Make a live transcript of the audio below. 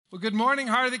Well, good morning,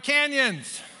 Heart of the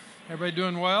Canyons. Everybody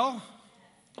doing well?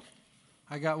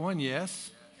 I got one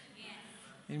yes.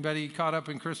 Anybody caught up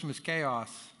in Christmas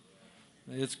chaos?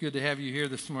 It's good to have you here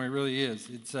this morning. It really is.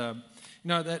 It's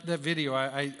that video.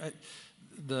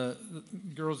 The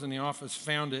girls in the office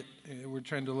found it. We're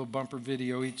trying to do a little bumper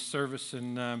video each service,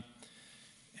 and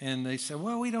they said,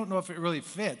 "Well, we don't know if it really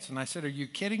fits." And I said, "Are you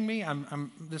kidding me?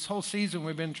 This whole season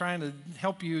we've been trying to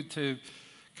help you to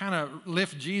kind of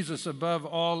lift Jesus above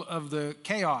all of the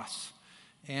chaos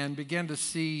and begin to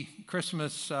see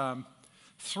Christmas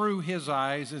through his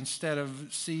eyes instead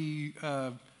of see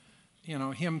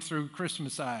him through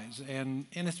Christmas eyes." And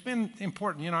it's been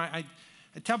important. I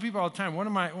tell people all the time, one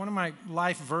of my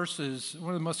life verses,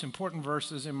 one of the most important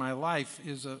verses in my life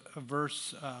is a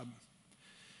verse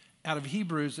out of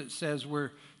Hebrews that says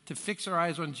we're to fix our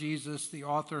eyes on Jesus, the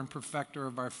author and perfecter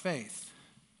of our faith.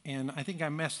 And I think I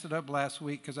messed it up last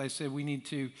week because I said we need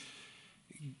to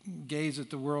gaze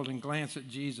at the world and glance at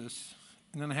Jesus.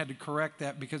 And then I had to correct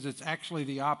that because it's actually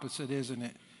the opposite, isn't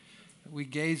it? We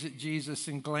gaze at Jesus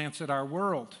and glance at our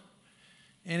world.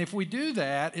 And if we do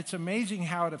that, it's amazing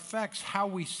how it affects how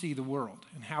we see the world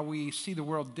and how we see the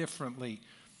world differently.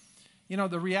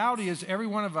 The reality is every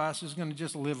one of us is going to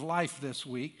just live life this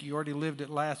week. You already lived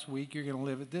it last week. You're going to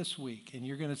live it this week. And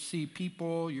you're going to see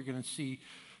people. You're going to see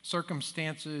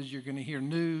circumstances, you're going to hear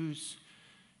news,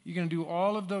 you're going to do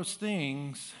all of those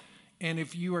things, and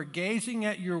if you are gazing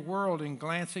at your world and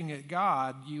glancing at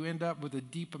God, you end up with a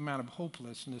deep amount of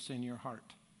hopelessness in your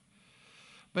heart.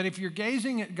 But if you're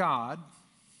gazing at God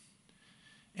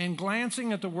and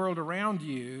glancing at the world around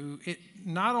you, it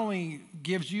not only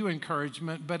gives you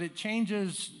encouragement, but it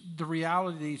changes the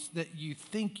realities that you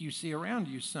think you see around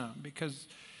you some. Because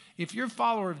if you're a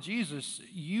follower of Jesus,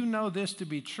 you know this to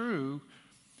be true.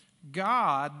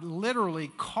 God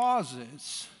literally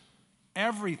causes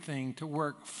everything to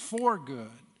work for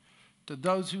good to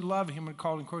those who love him and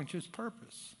called according to his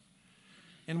purpose.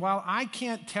 And while I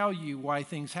can't tell you why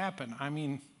things happen,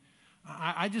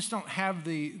 I just don't have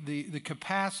the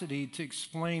capacity to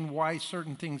explain why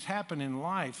certain things happen in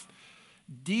life.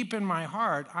 Deep in my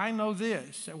heart, I know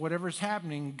this, that whatever's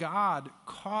happening, God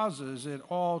causes it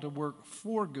all to work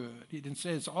for good. He didn't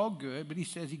say it's all good, but he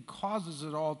says he causes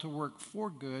it all to work for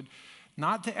good,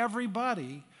 not to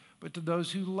everybody, but to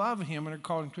those who love him and are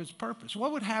called to his purpose.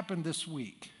 What would happen this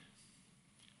week?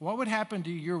 What would happen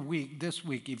to your week this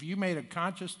week if you made a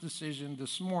conscious decision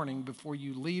this morning before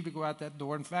you leave to go out that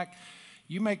door? In fact,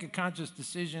 you make a conscious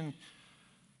decision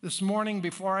this morning,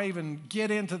 before I even get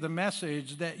into the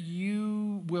message, that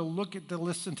you will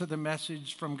listen to the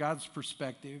message from God's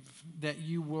perspective, that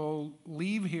you will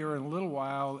leave here in a little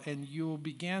while and you'll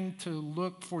begin to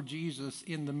look for Jesus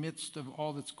in the midst of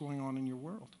all that's going on in your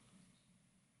world.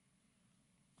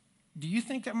 Do you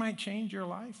think that might change your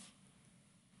life?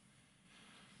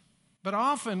 But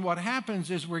often what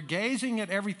happens is we're gazing at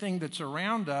everything that's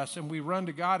around us and we run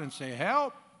to God and say,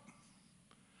 "Help."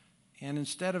 And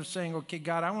instead of saying, "Okay,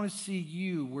 God, I want to see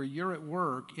you where you're at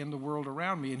work in the world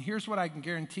around me." And here's what I can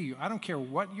guarantee you. I don't care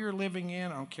what you're living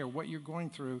in. I don't care what you're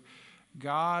going through.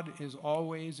 God is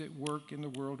always at work in the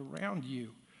world around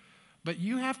you. But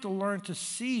you have to learn to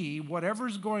see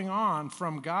whatever's going on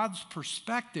from God's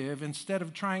perspective instead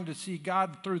of trying to see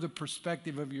God through the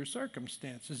perspective of your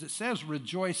circumstances. It says,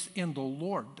 "Rejoice in the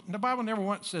Lord." And the Bible never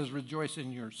once says rejoice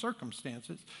in your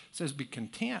circumstances. It says be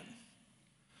content.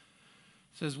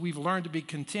 It says we've learned to be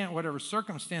content whatever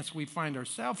circumstance we find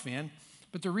ourselves in.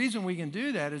 But the reason we can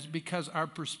do that is because our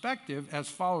perspective as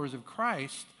followers of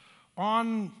Christ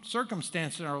on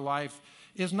circumstance in our life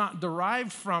is not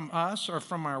derived from us or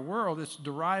from our world. It's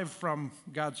derived from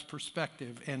God's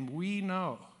perspective. And we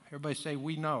know. Everybody say,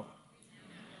 we know.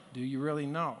 Do you really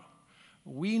know?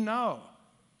 We know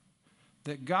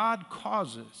that God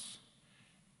causes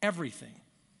everything.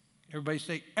 Everybody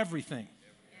say everything.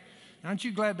 Aren't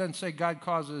you glad it doesn't say God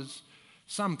causes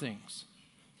some things?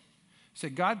 It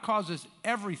said God causes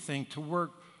everything to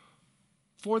work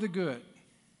for the good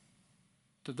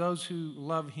to those who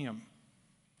love him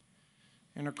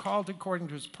and are called according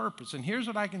to his purpose. And here's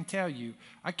what I can tell you.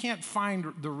 I can't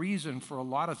find the reason for a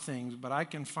lot of things, but I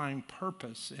can find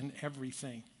purpose in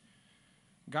everything.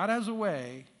 God has a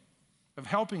way of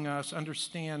helping us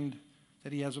understand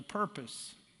that he has a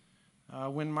purpose.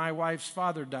 When my wife's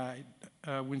father died,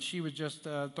 when she was just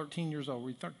 13 years old.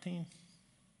 Were you 13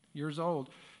 years old?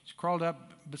 She crawled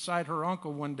up beside her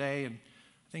uncle one day, and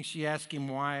I think she asked him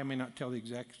why. I may not tell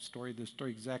the story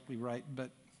exactly right,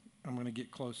 but I'm going to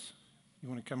get close. You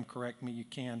want to come correct me, you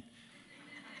can.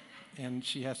 And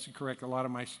she has to correct a lot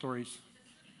of my stories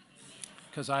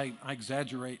because I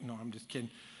exaggerate. No, I'm just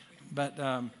kidding. But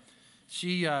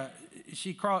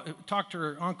talked to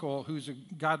her uncle, who's a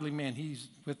godly man. He's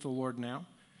with the Lord now.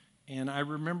 And I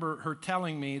remember her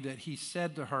telling me that he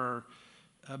said to her,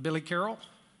 Billy Carroll,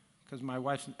 because my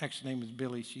wife's actual name is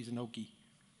Billy. She's an Okie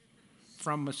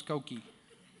from Muskogee,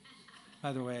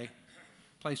 by the way.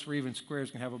 Place where even squares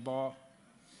can have a ball,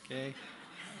 okay?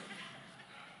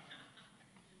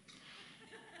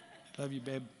 Love you,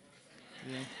 babe.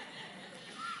 Yeah.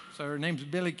 So her name's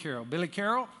Billy Carroll. Billy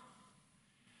Carroll,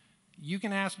 you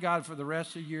can ask God for the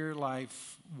rest of your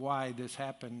life why this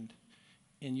happened,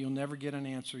 and you'll never get an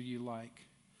answer you like.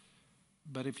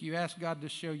 But if you ask God to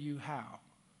show you how,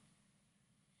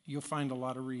 you'll find a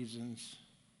lot of reasons,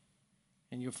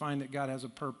 and you'll find that God has a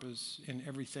purpose in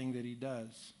everything that he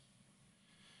does.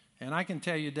 And I can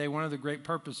tell you today, one of the great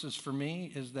purposes for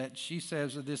me is that she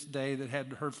says that this day that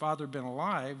had her father been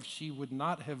alive, she would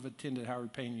not have attended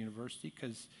Howard Payne University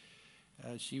because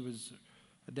she was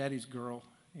a daddy's girl,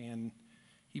 and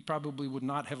he probably would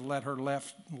not have let her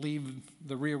leave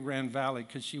the Rio Grande Valley,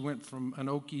 because she went from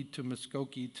Anoki to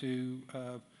Muskogee to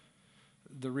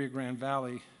the Rio Grande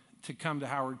Valley to come to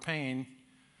Howard Payne.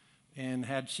 And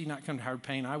had she not come to Howard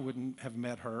Payne, I wouldn't have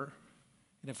met her.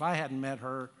 And if I hadn't met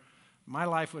her, my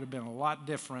life would have been a lot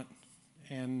different,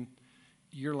 and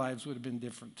your lives would have been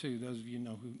different too, those of you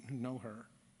who know her.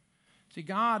 See,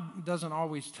 God doesn't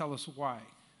always tell us why,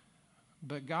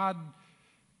 but God,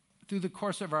 through the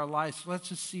course of our lives,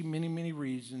 lets us see many, many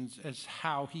reasons as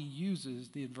how he uses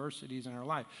the adversities in our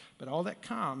life. But all that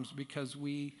comes because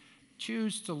we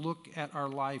choose to look at our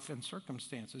life and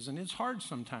circumstances, and it's hard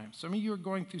sometimes. Some of you are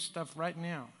going through stuff right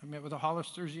now. I met with the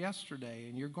Hollisters yesterday,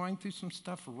 and you're going through some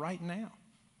stuff right now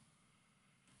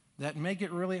that make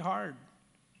it really hard.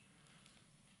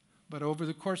 But over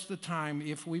the course of the time,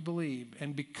 if we believe,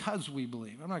 and because we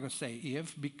believe, I'm not going to say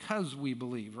if, because we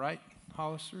believe, right,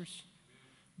 Hollisters?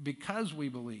 Because we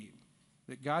believe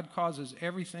that God causes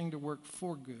everything to work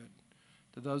for good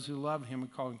to those who love him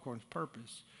and call him according to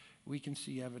purpose, we can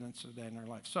see evidence of that in our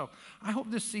life. So I hope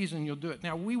this season you'll do it.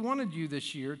 Now, we wanted you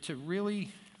this year to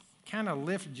really kind of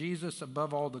lift Jesus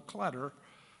above all the clutter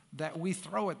that we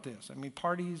throw at this. I mean,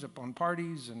 parties upon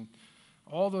parties and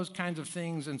all those kinds of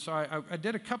things. And so I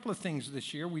did a couple of things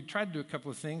this year. We tried to do a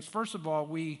couple of things. First of all,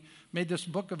 we made this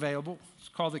book available. It's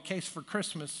called The Case for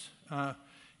Christmas.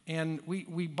 And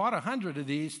we bought 100 of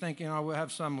these thinking, we'll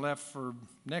have some left for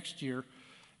next year.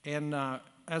 And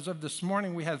as of this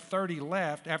morning, we had 30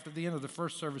 left. After the end of the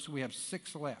first service, we have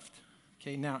 6 left.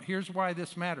 Okay, now here's why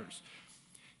this matters.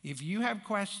 If you have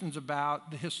questions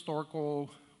about the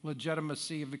historical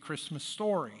legitimacy of the Christmas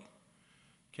story,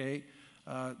 okay,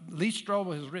 Lee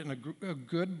Strobel has written a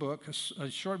good book, a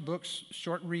short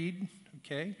read,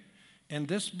 okay, and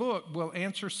this book will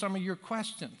answer some of your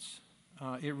questions.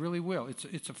 It really will.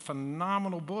 It's a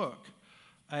phenomenal book,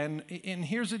 and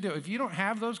here's the deal: if you don't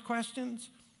have those questions,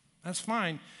 that's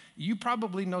fine. You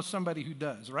probably know somebody who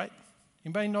does, right?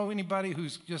 Anybody know anybody who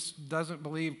just doesn't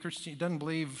believe Christian, doesn't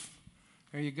believe?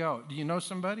 There you go. Do you know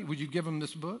somebody? Would you give them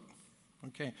this book?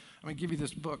 Okay, I'm going to give you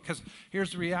this book because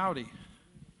here's the reality.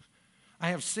 I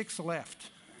have 6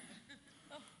 left.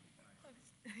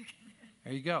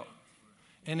 There you go.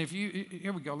 And if you,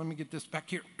 here we go. Let me get this back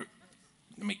here.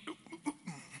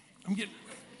 I'm getting,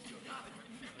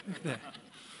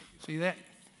 see that?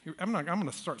 I'm going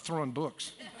to start throwing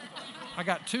books. I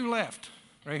got 2 left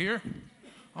right here.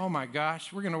 Oh my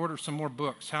gosh, we're going to order some more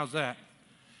books. How's that?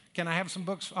 Can I have some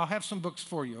books? I'll have some books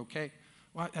for you, okay?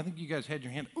 Well, I think you guys had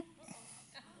your hand. Oop.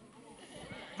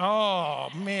 Oh,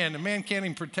 man, the man can't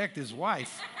even protect his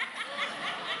wife.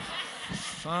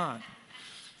 Son,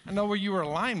 I know where you were a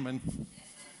lineman.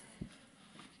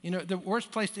 You know, the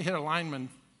worst place to hit a lineman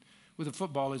with a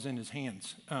football is in his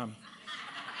hands. If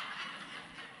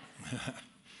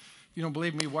you don't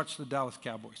believe me, watch the Dallas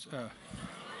Cowboys.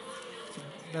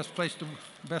 Best place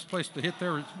to hit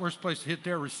their, worst place to hit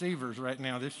their receivers right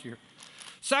now this year.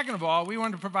 Second of all, we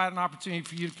wanted to provide an opportunity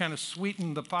for you to kind of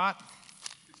sweeten the pot.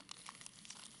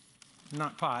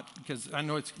 Not pot, because I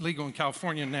know it's legal in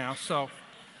California now, so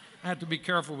I have to be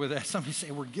careful with that. Somebody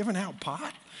say, we're giving out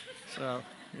pot? So,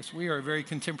 yes, we are a very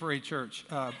contemporary church.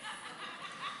 But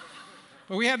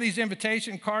we have these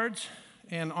invitation cards,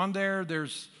 and on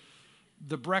there's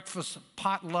the breakfast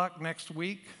potluck next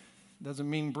week. Doesn't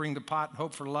mean bring the pot and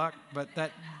hope for luck, but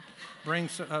that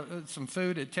brings some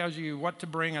food. It tells you what to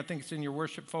bring. I think it's in your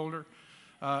worship folder.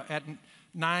 At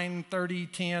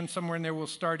 9:30, 10, somewhere in there, we'll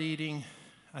start eating.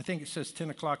 I think it says 10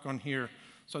 o'clock on here.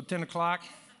 So 10 o'clock.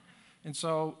 And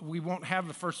so we won't have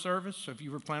the first service. So if you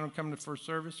were planning on coming to the first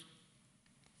service,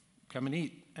 come and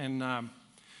eat. And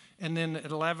then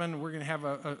at 11, we're going to have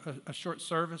a short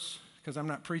service because I'm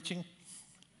not preaching.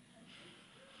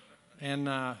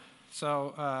 And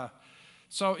so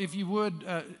if you would,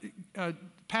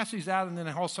 pass these out, and then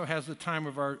it also has the time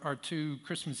of our two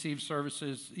Christmas Eve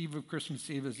services. Eve of Christmas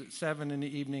Eve is at 7 in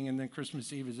the evening, and then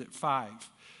Christmas Eve is at 5.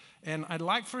 And I'd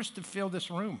like for us to fill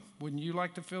this room. Wouldn't you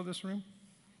like to fill this room?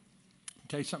 I'll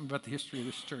tell you something about the history of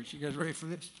this church. You guys ready for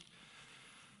this?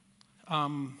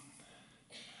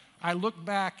 I look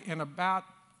back, and about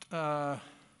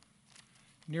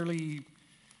nearly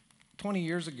 20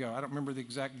 years ago, I don't remember the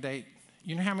exact date.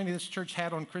 You know how many this church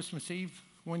had on Christmas Eve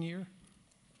one year?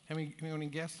 How many? Anyone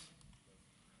guess?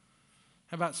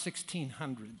 How about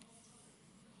 1,600?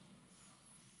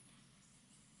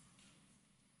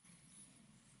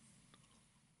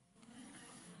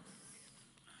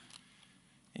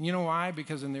 And you know why?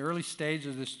 Because in the early stage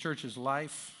of this church's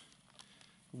life,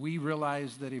 we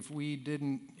realized that if we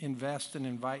didn't invest and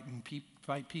invite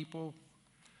people,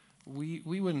 we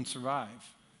wouldn't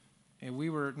survive. And we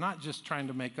were not just trying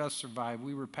to make us survive,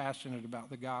 we were passionate about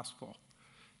the gospel.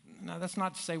 Now, that's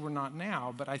not to say we're not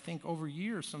now, but I think over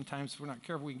years, sometimes if we're not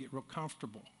careful, we can get real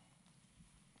comfortable.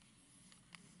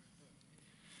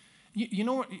 You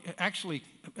know what? Actually,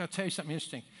 I'll tell you something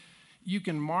interesting. You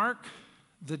can mark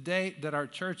the date that our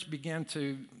church began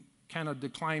to kind of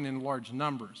decline in large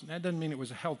numbers. And that doesn't mean it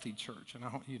was a healthy church, and I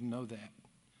want you to know that.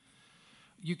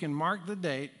 You can mark the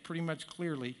date pretty much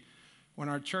clearly when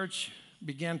our church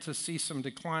began to see some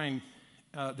decline.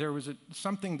 There was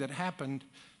something that happened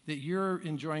that you're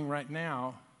enjoying right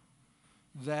now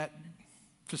that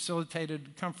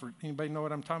facilitated comfort. Anybody know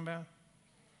what I'm talking about?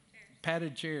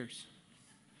 Padded chairs.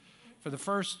 For the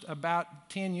first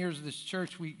about 10 years of this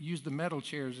church, we used the metal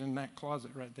chairs in that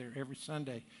closet right there every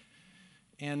Sunday.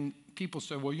 And people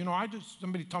said, well, you know,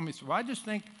 somebody told me, well, I just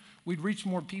think we'd reach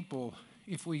more people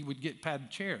if we would get padded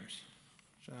chairs.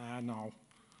 I know.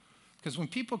 Because when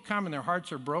people come and their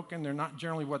hearts are broken, they're not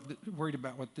generally worried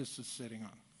about what this is sitting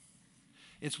on.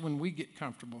 It's when we get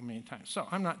comfortable many times. So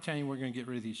I'm not telling you we're going to get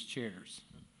rid of these chairs.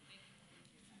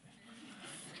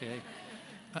 Okay?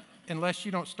 Unless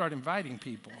you don't start inviting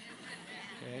people.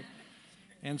 Okay?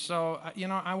 And so,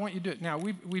 I want you to do it. Now,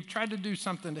 we've tried to do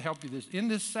something to help you. In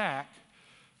this sack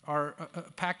are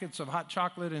packets of hot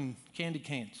chocolate and candy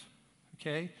canes.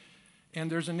 Okay?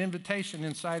 And there's an invitation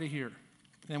inside of here.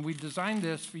 And we designed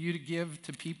this for you to give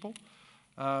to people.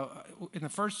 In the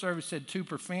first service, it said 2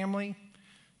 per family.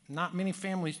 Not many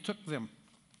families took them.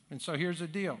 And so here's the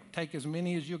deal. Take as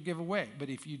many as you'll give away. But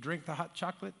if you drink the hot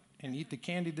chocolate and eat the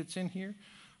candy that's in here,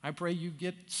 I pray you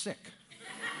get sick.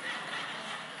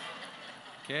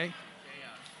 Okay?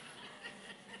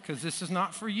 Because this is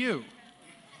not for you.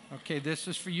 Okay, this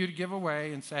is for you to give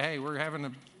away and say, hey, we're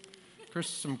having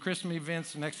some Christmas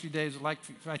events the next few days. I'd like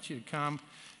to invite you to come.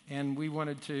 And we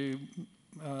wanted to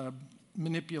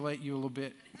manipulate you a little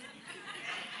bit.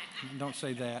 Don't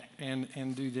say that.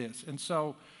 And do this. And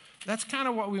so that's kind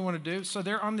of what we want to do. So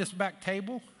they're on this back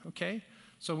table, okay?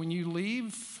 So when you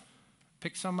leave,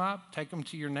 pick some up, take them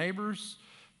to your neighbors,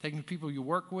 take them to people you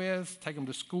work with, take them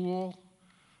to school,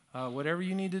 whatever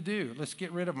you need to do. Let's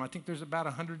get rid of them. I think there's about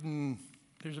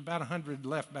 100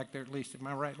 left back there at least. Am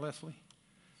I right, Leslie?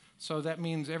 So that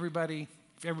means if everybody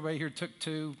here took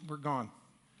 2, we're gone.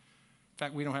 In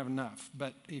fact, we don't have enough.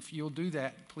 But if you'll do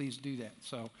that, please do that.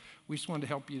 So we just wanted to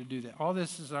help you to do that. All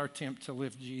this is our attempt to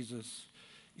lift Jesus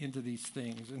into these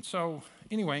things. And so,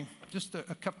 anyway, just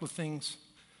a couple of things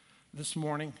this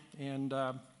morning. And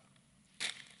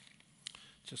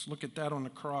just look at that on the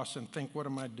cross and think, what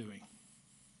am I doing?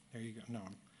 There you go. No.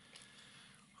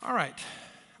 All right.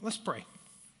 Let's pray.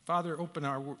 Father, open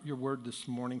your word this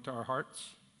morning to our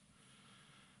hearts.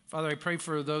 Father, I pray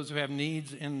for those who have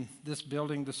needs in this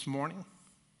building this morning.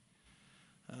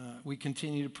 We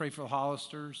continue to pray for the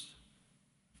Hollisters.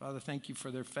 Father, thank you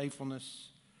for their faithfulness.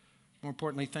 More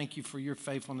importantly, thank you for your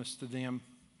faithfulness to them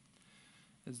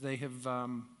as they have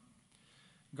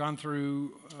gone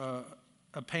through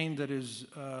a pain that is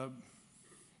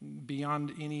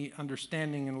beyond any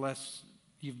understanding unless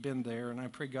you've been there. And I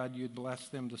pray, God, you'd bless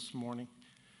them this morning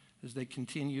as they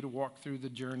continue to walk through the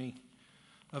journey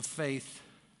of faith.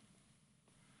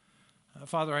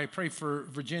 Father, I pray for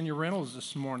Virginia Reynolds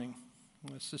this morning,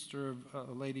 a sister of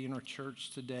a lady in our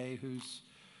church today whose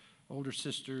older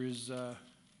sister is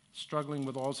struggling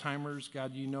with Alzheimer's.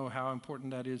 God, you know how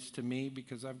important that is to me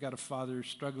because I've got a father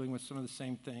struggling with some of the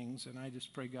same things. And I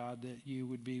just pray, God, that you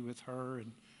would be with her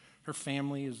and her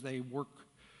family as they work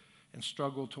and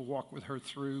struggle to walk with her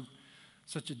through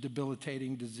such a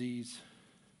debilitating disease.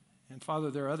 And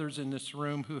Father, there are others in this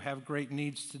room who have great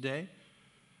needs today.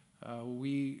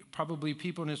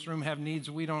 People in this room have needs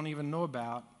we don't even know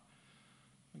about.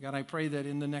 God, I pray that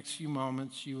in the next few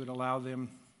moments you would allow them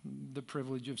the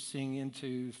privilege of seeing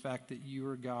into the fact that you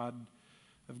are God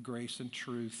of grace and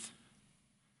truth.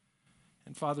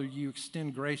 And Father, you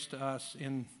extend grace to us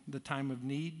in the time of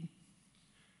need.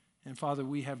 And Father,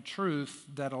 we have truth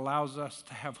that allows us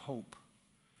to have hope.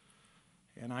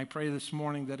 And I pray this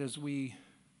morning that as we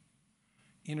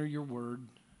enter your word,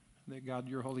 that God,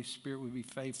 your Holy Spirit would be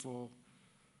faithful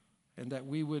and that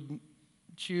we would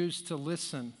choose to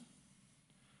listen.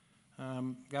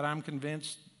 God, I'm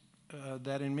convinced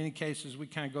that in many cases we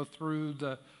kind of go through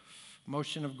the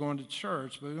motion of going to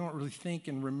church, but we don't really think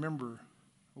and remember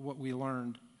what we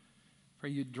learned. Pray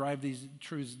you drive these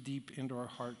truths deep into our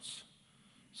hearts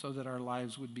so that our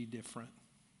lives would be different.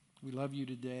 We love you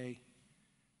today.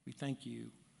 We thank you.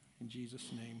 In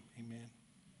Jesus' name, amen.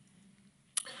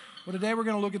 Well, today we're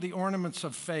going to look at the ornaments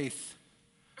of faith,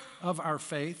 of our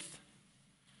faith.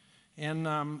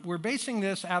 And we're basing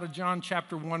this out of John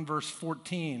chapter 1, verse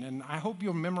 14. And I hope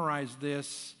you'll memorize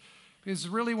this because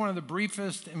it's really one of the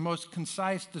briefest and most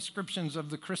concise descriptions of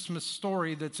the Christmas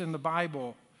story that's in the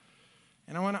Bible.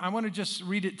 And I want to just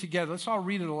read it together. Let's all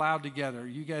read it aloud together.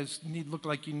 You guys look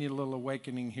like you need a little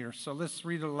awakening here. So let's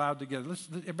read it aloud together.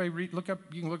 Everybody look up.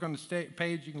 You can look on the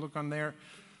page. You can look on there.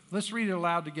 Let's read it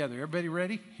aloud together. Everybody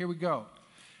ready? Here we go.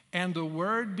 And the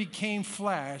Word became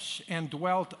flesh and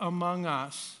dwelt among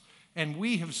us, and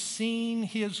we have seen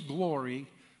his glory,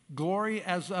 glory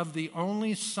as of the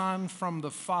only Son from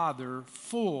the Father,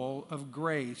 full of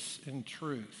grace and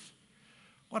truth.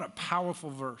 What a powerful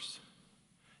verse.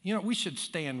 You know, we should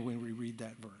stand when we read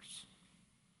that verse.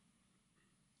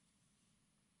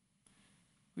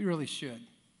 We really should.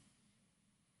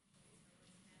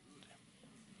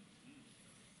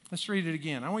 Let's read it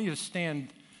again. I want you to stand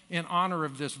in honor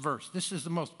of this verse. This is the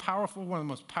most powerful, one of the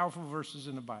most powerful verses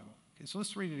in the Bible. Okay, so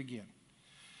let's read it again.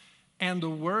 And the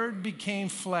Word became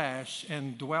flesh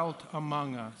and dwelt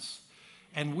among us,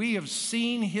 and we have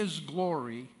seen his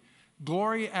glory,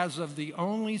 glory as of the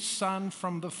only Son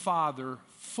from the Father,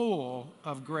 full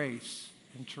of grace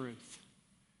and truth.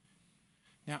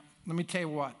 Now, let me tell you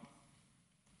what.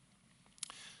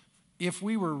 If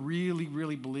we were really,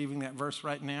 really believing that verse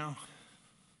right now,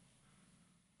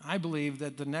 I believe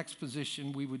that the next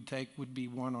position we would take would be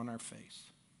one on our face.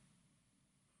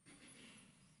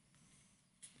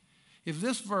 If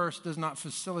this verse does not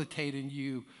facilitate in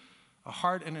you a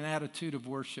heart and an attitude of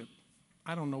worship,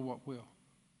 I don't know what will.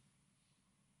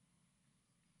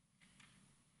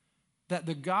 That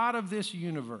the God of this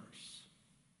universe,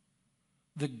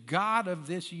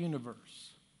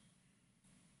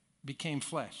 became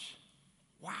flesh.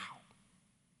 Wow.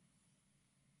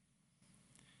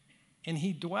 And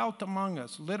he dwelt among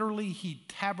us. Literally, he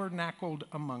tabernacled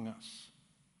among us.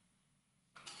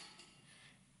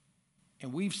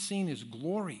 And we've seen his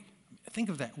glory. Think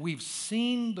of that. We've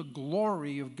seen the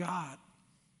glory of God.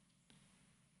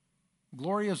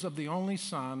 Glory is of the only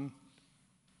Son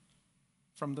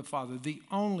from the Father. The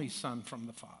only Son from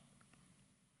the Father.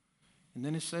 And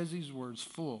then it says these words,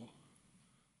 full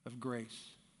of grace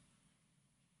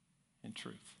and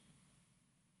truth.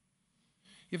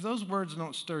 If those words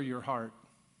don't stir your heart,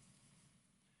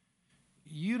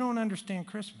 you don't understand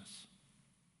Christmas.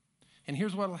 And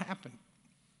here's what will happen.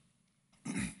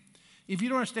 If you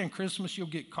don't understand Christmas, you'll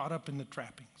get caught up in the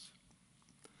trappings.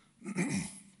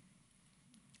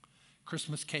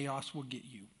 Christmas chaos will get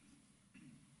you.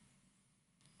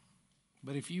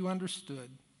 But if you understood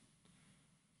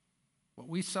what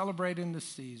we celebrate in this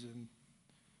season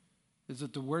is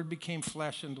that the Word became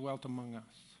flesh and dwelt among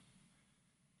us,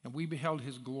 and we beheld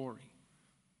his glory.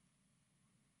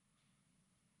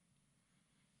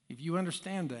 If you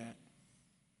understand that,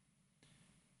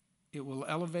 it will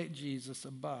elevate Jesus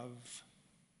above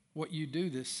what you do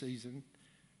this season.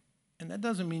 And that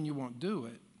doesn't mean you won't do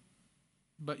it,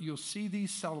 but you'll see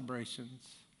these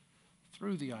celebrations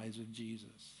through the eyes of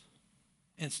Jesus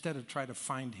instead of try to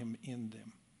find him in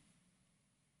them.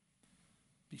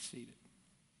 Be seated.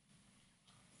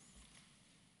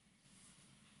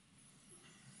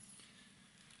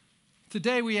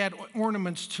 Today we add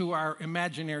ornaments to our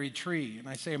imaginary tree. And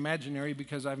I say imaginary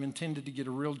because I've intended to get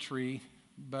a real tree,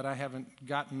 but I haven't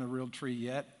gotten a real tree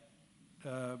yet.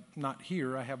 Not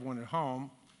here, I have one at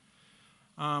home.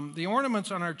 The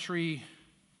ornaments on our tree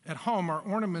at home are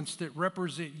ornaments that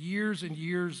represent years and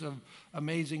years of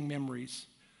amazing memories.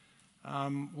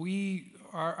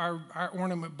 Our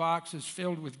ornament box is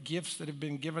filled with gifts that have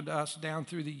been given to us down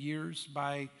through the years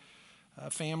by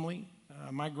family.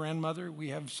 My grandmother, we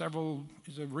have several,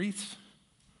 is it wreaths?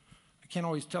 I can't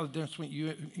always tell the difference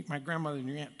between my grandmother and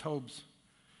your Aunt Tobes.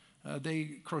 They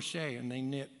crochet and they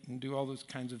knit and do all those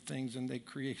kinds of things, and they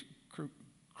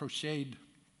crocheted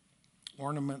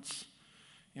ornaments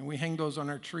And we hang those on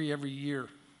our tree every year.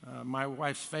 My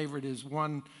wife's favorite is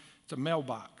one, it's a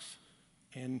mailbox.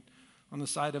 And on the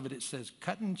side of it, it says,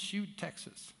 Cut and Shoot,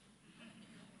 Texas.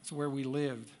 That's where we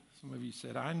lived. Some of you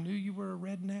said, I knew you were a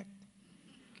redneck.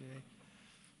 Okay.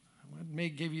 What may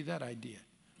give you that idea?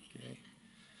 Okay.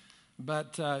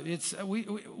 But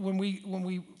when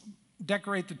we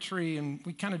decorate the tree, and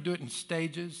we kind of do it in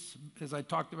stages, as I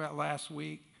talked about last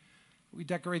week. We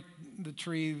decorate the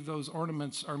tree. Those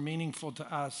ornaments are meaningful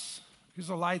to us because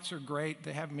the lights are great.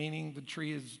 They have meaning. The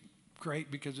tree is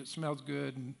great because it smells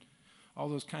good and all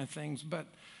those kind of things. But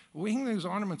we hang those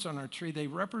ornaments on our tree. They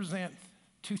represent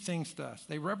two things to us.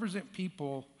 They represent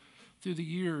people through the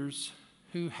years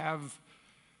who have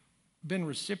been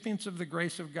recipients of the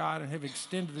grace of God and have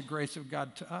extended the grace of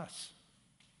God to us.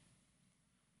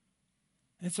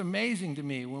 It's amazing to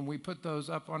me when we put those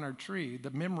up on our tree, the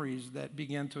memories that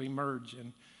begin to emerge.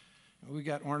 And we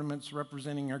got ornaments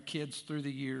representing our kids through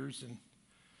the years, and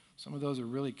some of those are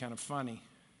really kind of funny.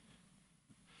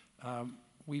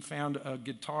 We found a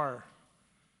guitar.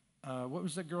 What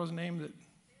was that girl's name?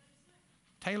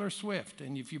 Taylor Swift.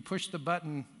 And if you push the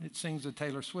button, it sings a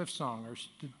Taylor Swift song, or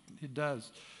it does.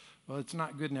 Well, it's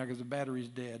not good now because the battery's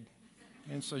dead.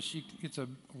 And so it's a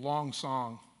long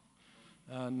song.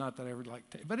 Not that I ever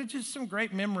liked it, but it's just some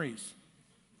great memories.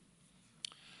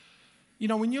 You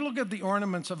know, when you look at the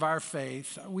ornaments of our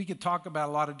faith, we could talk about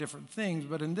a lot of different things,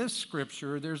 but in this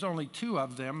scripture, there's only two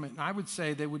of them, and I would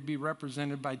say they would be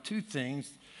represented by two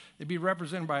things. They'd be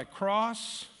represented by a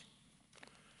cross,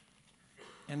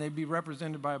 and they'd be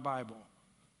represented by a Bible.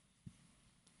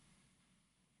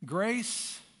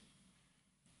 Grace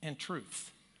and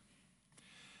truth.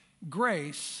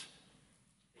 Grace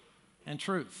and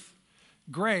truth.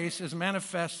 Grace is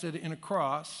manifested in a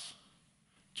cross.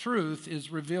 Truth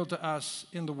is revealed to us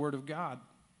in the Word of God.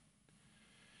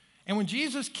 And when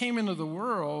Jesus came into the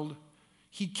world,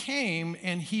 he came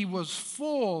and he was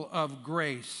full of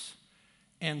grace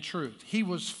and truth. He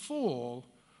was full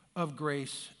of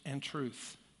grace and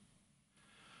truth.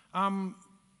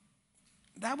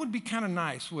 That would be kind of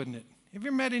nice, wouldn't it? Have you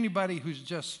ever met anybody who's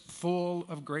just full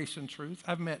of grace and truth?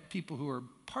 I've met people who are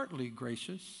partly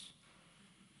gracious,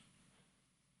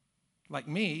 like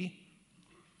me,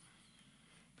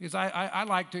 because I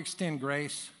like to extend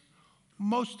grace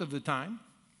most of the time.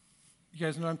 You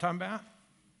guys know what I'm talking about?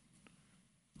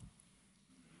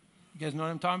 You guys know what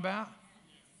I'm talking about?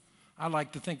 I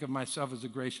like to think of myself as a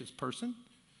gracious person,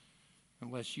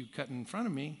 unless you cut in front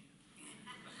of me.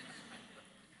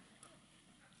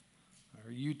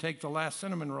 Or you take the last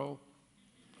cinnamon roll.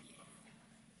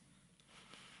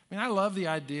 I mean, I love the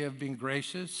idea of being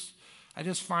gracious. I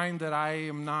just find that I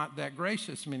am not that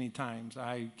gracious many times.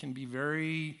 I can be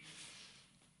very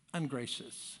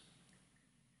ungracious,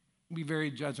 be very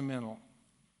judgmental,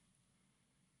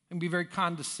 and be very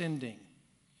condescending.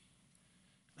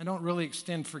 I don't really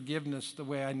extend forgiveness the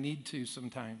way I need to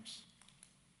sometimes.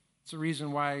 It's the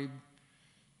reason why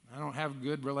I don't have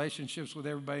good relationships with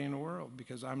everybody in the world,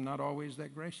 because I'm not always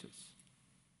that gracious.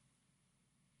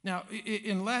 Now,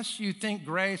 unless you think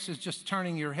grace is just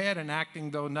turning your head and acting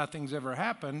though nothing's ever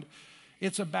happened,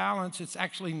 it's a balance. It's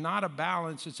actually not a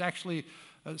balance. It's actually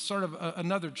sort of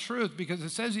another truth, because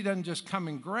it says he doesn't just come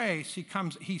in grace.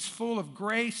 He's full of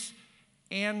grace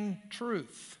and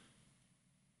truth.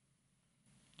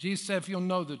 Jesus said, if you'll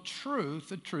know the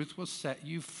truth will set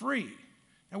you free.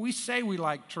 And we say we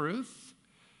like truth.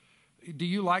 Do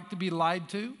you like to be lied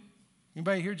to?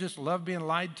 Anybody here just love being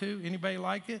lied to? Anybody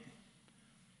like it?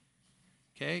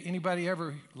 Okay, anybody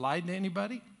ever lied to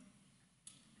anybody?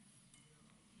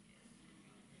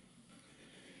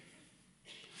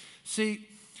 See,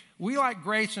 we like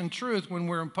grace and truth when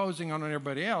we're imposing on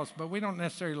everybody else, but we don't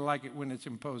necessarily like it when it's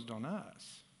imposed on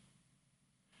us.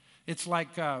 It's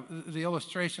like the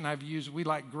illustration I've used. We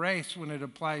like grace when it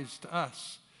applies to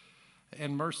us,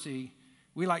 and mercy.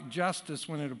 We like justice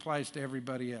when it applies to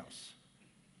everybody else.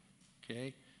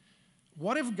 Okay?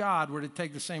 What if God were to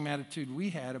take the same attitude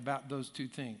we had about those two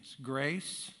things,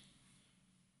 grace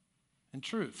and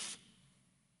truth?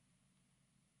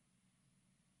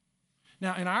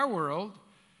 Now, in our world,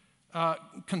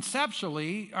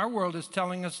 conceptually, our world is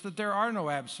telling us that there are no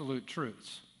absolute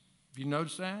truths. Have you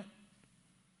noticed that?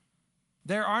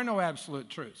 There are no absolute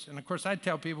truths. And of course, I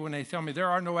tell people when they tell me there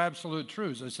are no absolute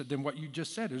truths, I said, then what you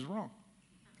just said is wrong.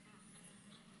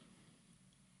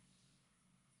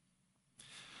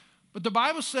 But the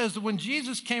Bible says that when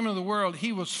Jesus came into the world,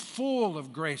 he was full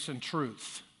of grace and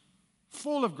truth.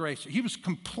 Full of grace. He was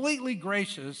completely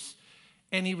gracious,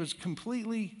 and he was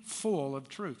completely full of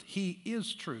truth. He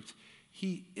is truth.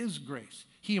 He is grace.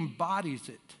 He embodies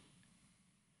it.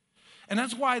 And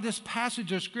that's why this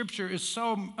passage of Scripture is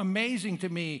so amazing to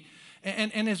me.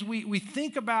 And as we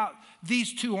think about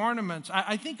these two ornaments,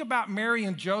 I think about Mary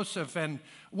and Joseph and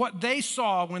what they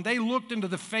saw when they looked into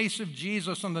the face of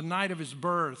Jesus on the night of his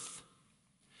birth.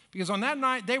 Because on that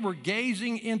night, they were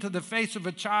gazing into the face of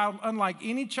a child unlike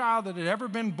any child that had ever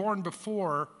been born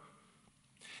before.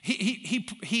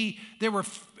 They were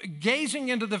gazing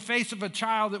into the face of a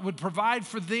child that would provide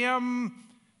for them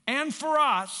and for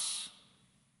us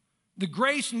the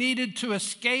grace needed to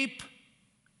escape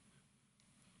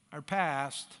our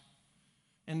past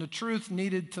and the truth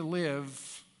needed to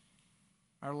live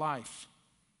our life.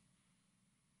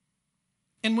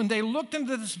 And when they looked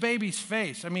into this baby's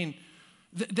face, I mean,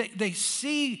 they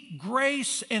see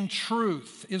grace and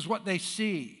truth is what they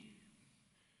see.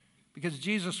 Because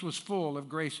Jesus was full of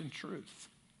grace and truth.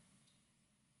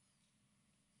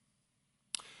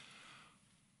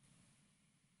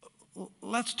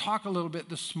 Let's talk a little bit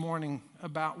this morning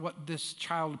about what this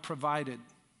child provided.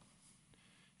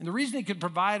 And the reason he could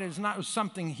provide it is not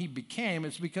something he became,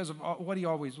 it's because of what he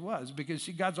always was. Because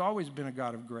God's always been a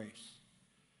God of grace.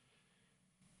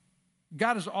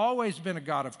 God has always been a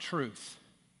God of truth.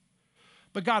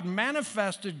 But God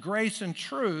manifested grace and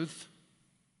truth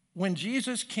when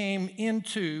Jesus came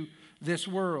into this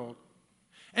world.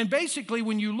 And basically,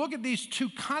 when you look at these two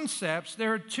concepts,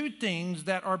 there are two things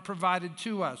that are provided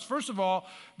to us. First of all,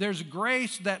 there's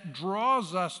grace that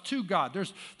draws us to God.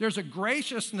 There's a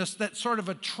graciousness that sort of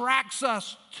attracts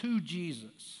us to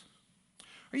Jesus.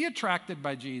 Are you attracted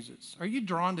by Jesus? Are you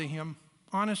drawn to him,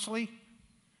 honestly?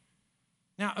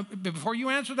 Now, before you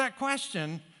answer that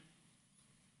question,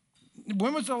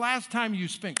 when was the last time you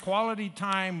spent quality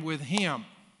time with him?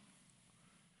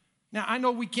 Now, I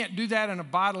know we can't do that in a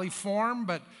bodily form,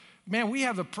 but man, we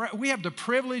have the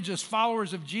privilege as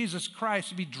followers of Jesus Christ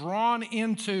to be drawn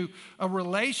into a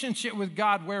relationship with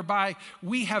God whereby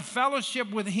we have fellowship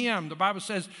with him. The Bible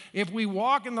says if we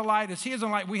walk in the light as he is in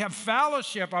the light, we have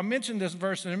fellowship, I'll mention this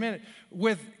verse in a minute,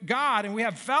 with God, and we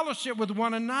have fellowship with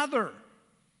one another.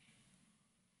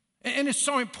 And it's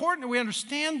so important that we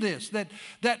understand this, that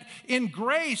in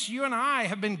grace, you and I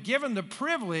have been given the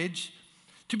privilege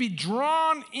to be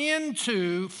drawn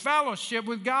into fellowship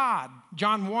with God.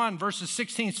 John 1, verses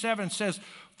 16, 17 says,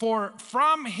 for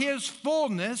from his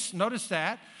fullness, notice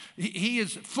that, he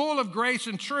is full of grace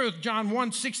and truth. John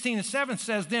 1, 16 and 7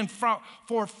 says, then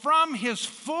for from his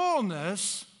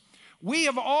fullness, we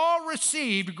have all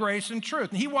received grace and truth.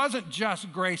 And he wasn't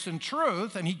just grace and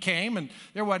truth, and he came and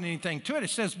there wasn't anything to it. It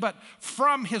says, but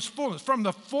from his fullness, from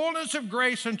the fullness of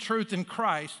grace and truth in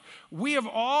Christ, we have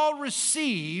all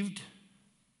received,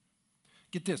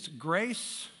 get this,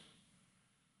 grace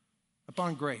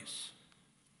upon grace.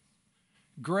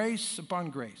 Grace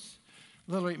upon grace.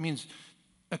 Literally, it means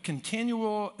a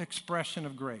continual expression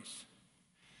of grace.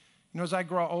 You know, as I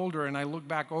grow older and I look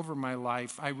back over my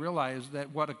life, I realize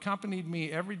that what accompanied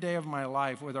me every day of my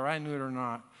life, whether I knew it or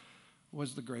not,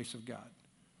 was the grace of God.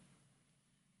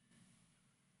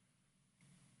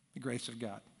 The grace of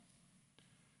God.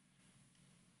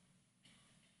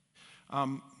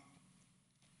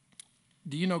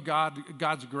 Do you know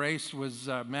God's grace was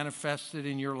manifested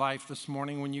in your life this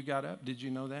morning when you got up? Did you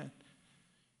know that?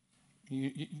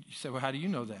 You say, well, how do you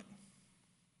know that?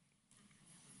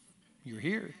 You're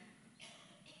here.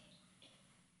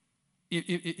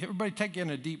 Everybody take in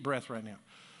a deep breath right now.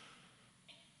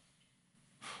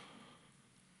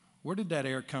 Where did that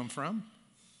air come from?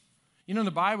 You know, in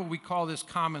the Bible, we call this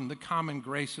the common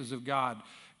graces of God.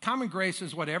 Common grace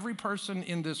is what every person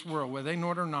in this world, whether they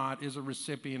know it or not, is a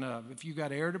recipient of. If you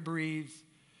got air to breathe,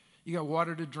 you got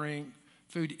water to drink,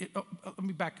 food. Let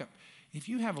me back up. If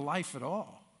you have life at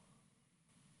all,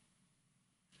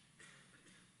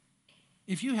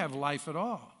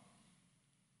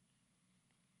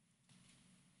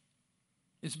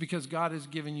 it's because God has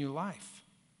given you life.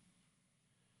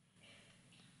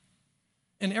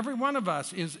 And every one of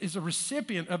us is a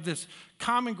recipient of this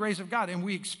common grace of God, and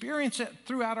we experience it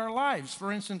throughout our lives.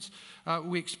 For instance,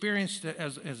 we experienced it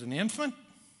as an infant.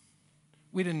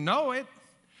 We didn't know it.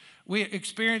 We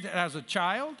experienced it as a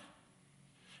child.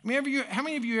 I mean, how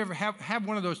many of you ever have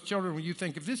one of those children where you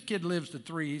think, if this kid lives to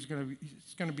 3, he's going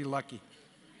to be lucky?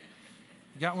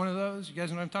 You got one of those? You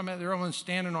guys know what I'm talking about? They're all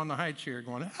standing on the high chair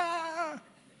going, ah,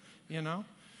 you know.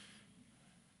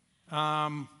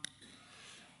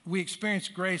 We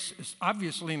experienced grace,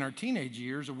 obviously, in our teenage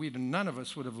years, or none of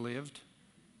us would have lived.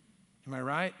 Am I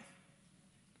right?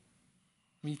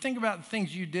 I mean, think about the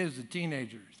things you did as a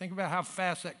teenager. Think about how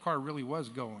fast that car really was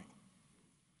going.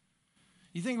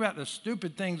 You think about the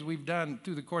stupid things we've done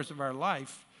through the course of our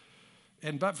life,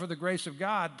 and but for the grace of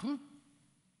God,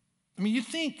 I mean, you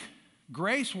think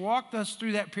Grace walked us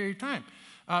through that period of time.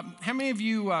 How many of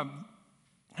you are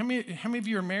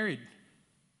married?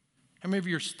 How many of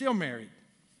you are still married?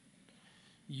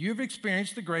 You've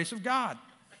experienced the grace of God.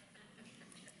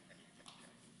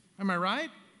 Am I right?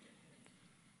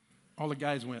 All the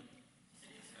guys went.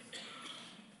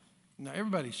 No,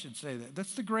 everybody should say that.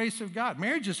 That's the grace of God.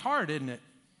 Marriage is hard, isn't it?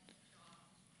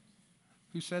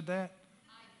 Who said that?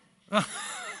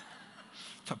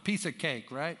 It's a piece of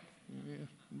cake, right? Yeah,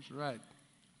 that's right.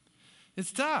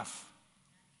 It's tough.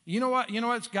 You know what? You know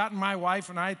what's gotten my wife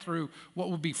and I through what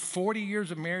will be 40 years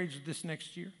of marriage this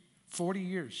next year? 40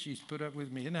 years she's put up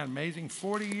with me. Isn't that amazing?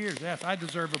 40 years. Yes, I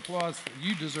deserve applause.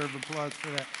 You deserve applause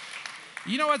for that.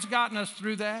 You know what's gotten us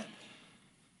through that?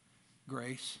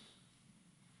 Grace.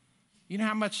 You know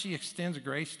how much she extends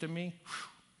grace to me?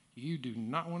 Whew, you do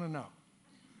not want to know.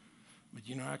 But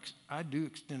you know, I do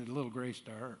extend a little grace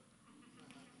to her.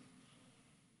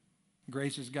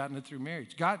 Grace has gotten it through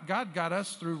marriage. God got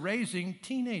us through raising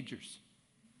teenagers.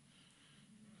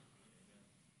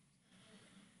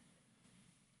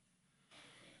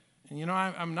 And you know,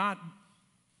 I'm not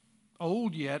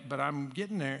old yet, but I'm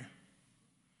getting there.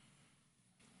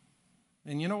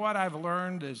 And you know what I've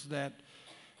learned is that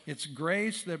it's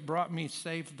grace that brought me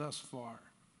safe thus far.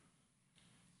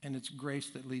 And it's grace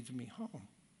that leads me home.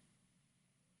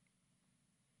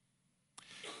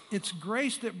 It's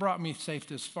grace that brought me safe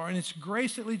this far, and it's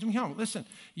grace that leads me home. Listen,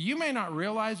 you may not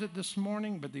realize it this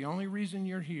morning, but the only reason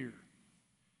you're here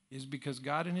is because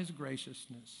God in his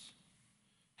graciousness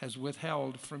has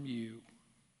withheld from you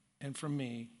and from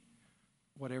me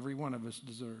what every one of us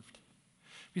deserved.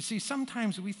 You see,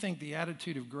 sometimes we think the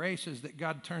attitude of grace is that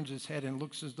God turns his head and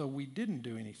looks as though we didn't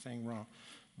do anything wrong.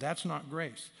 That's not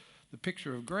grace. The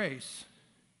picture of grace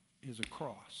is a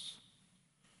cross.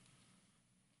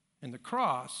 And the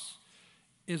cross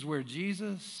is where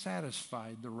Jesus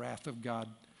satisfied the wrath of God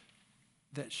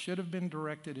that should have been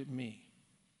directed at me.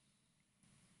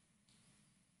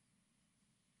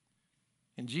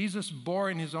 And Jesus bore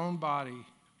in his own body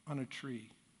on a tree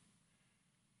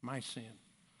my sin,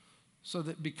 so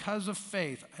that because of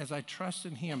faith, as I trust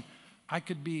in him, I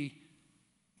could be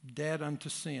dead unto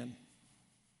sin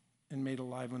and made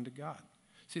alive unto God.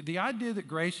 See, the idea that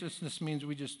graciousness means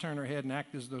we just turn our head and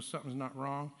act as though something's not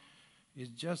wrong is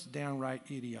just downright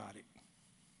idiotic.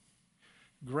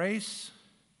 Grace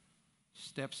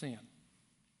steps in.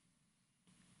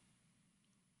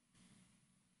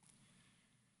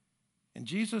 And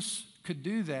Jesus could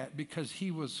do that because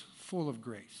he was full of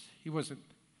grace. He wasn't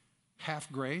half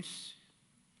grace.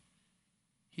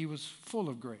 He was full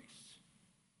of grace.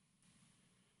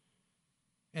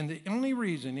 And the only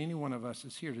reason any one of us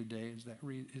is here today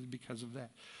is because of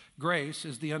that. Grace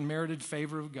is the unmerited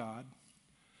favor of God.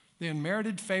 The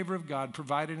unmerited favor of God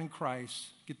provided in Christ,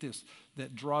 get this,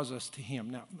 that draws us to him.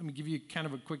 Now, let me give you kind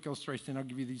of a quick illustration, and I'll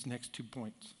give you these next 2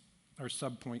 points, or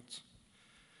sub-points.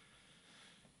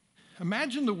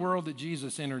 Imagine the world that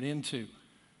Jesus entered into.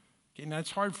 Okay, now, it's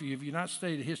hard for you. If you've not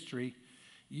studied history,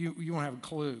 you won't have a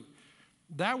clue.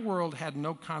 That world had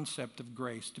no concept of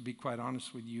grace, to be quite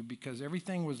honest with you, because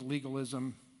everything was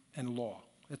legalism and law.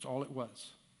 That's all it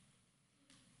was.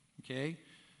 Okay?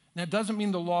 Now, it doesn't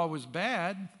mean the law was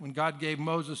bad. When God gave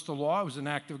Moses the law, it was an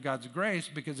act of God's grace,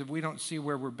 because if we don't see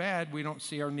where we're bad, we don't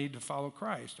see our need to follow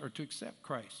Christ or to accept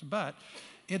Christ. But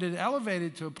it had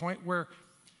elevated to a point where,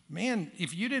 man,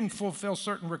 if you didn't fulfill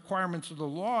certain requirements of the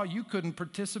law, you couldn't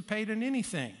participate in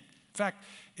anything. In fact,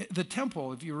 the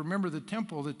temple, if you remember the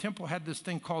temple had this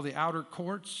thing called the outer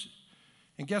courts.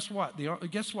 And guess what?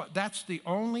 That's the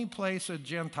only place a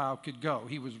Gentile could go.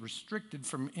 He was restricted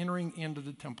from entering into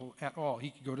the temple at all. He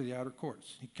could go to the outer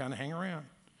courts. He'd kind of hang around.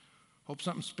 Hope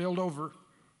something spilled over.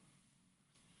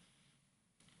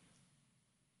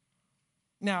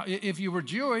 Now, if you were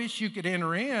Jewish, you could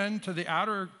enter into the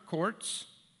outer courts,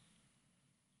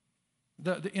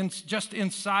 just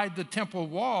inside the temple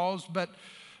walls, but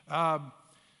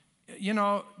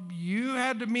you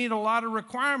had to meet a lot of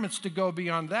requirements to go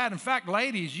beyond that. In fact,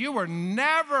 ladies, you were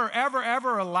never, ever,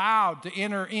 ever allowed to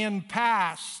enter in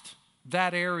past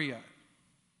that area.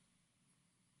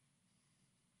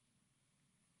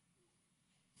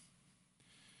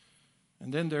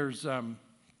 And then there's the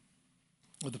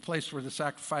place where the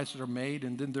sacrifices are made,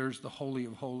 and then there's the Holy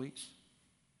of Holies.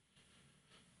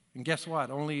 And guess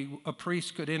what? Only a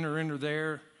priest could enter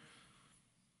there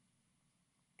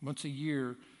once a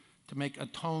year to make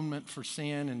atonement for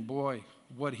sin. And boy,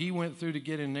 what he went through to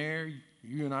get in there,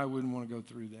 you and I wouldn't want to go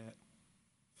through that.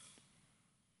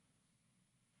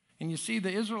 And you see,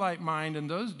 the Israelite mind in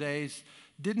those days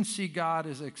didn't see God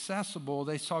as accessible.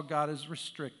 They saw God as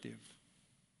restrictive.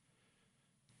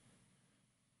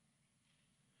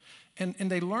 And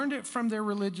they learned it from their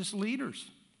religious leaders,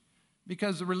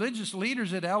 because the religious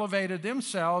leaders had elevated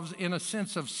themselves in a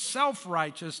sense of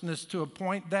self-righteousness to a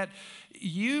point that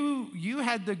you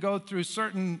had to go through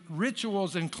certain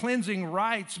rituals and cleansing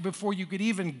rites before you could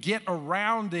even get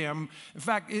around them. In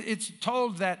fact, it's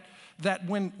told that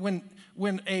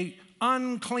when a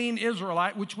unclean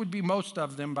Israelite, which would be most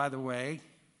of them, by the way,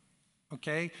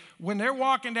 okay, when they're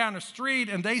walking down the street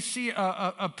and they see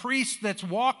a priest that's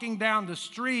walking down the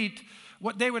street,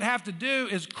 what they would have to do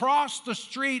is cross the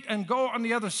street and go on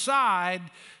the other side,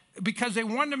 because they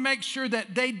wanted to make sure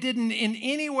that they didn't in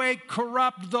any way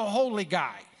corrupt the holy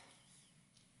guy.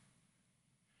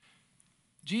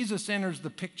 Jesus enters the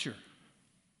picture.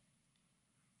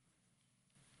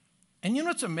 And you know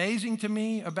what's amazing to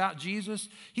me about Jesus?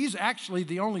 He's actually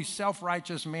the only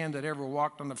self-righteous man that ever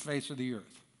walked on the face of the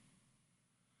earth.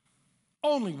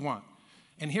 Only one.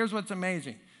 And here's what's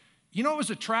amazing. You know what was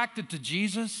attracted to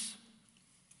Jesus?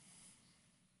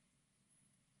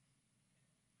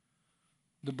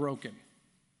 The broken,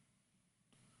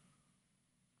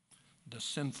 the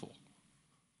sinful,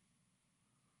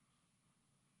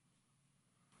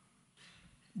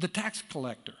 the tax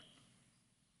collector.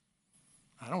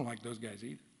 I don't like those guys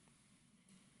either.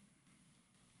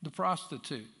 The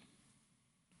prostitute,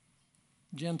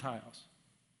 Gentiles,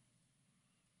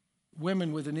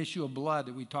 women with an issue of blood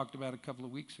that we talked about a couple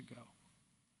of weeks ago.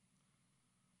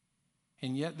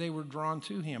 And yet they were drawn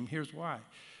to him. Here's why.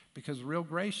 Because real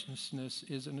graciousness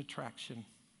is an attraction.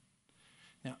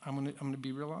 Now, I'm going to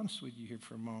be real honest with you here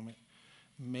for a moment.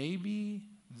 Maybe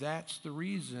that's the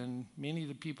reason many of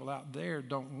the people out there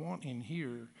don't want in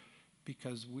here,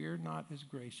 because we're not as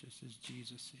gracious as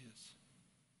Jesus is.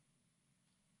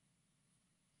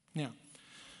 Now,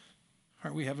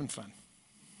 aren't we having fun?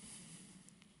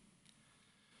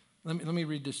 Let me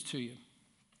read this to you.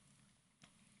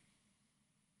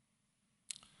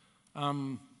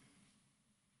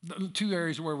 Two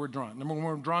areas where we're drawn. Number one,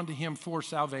 we're drawn to him for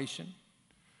salvation.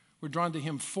 We're drawn to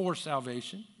him for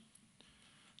salvation.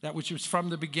 That which was from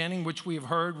the beginning, which we have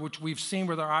heard, which we've seen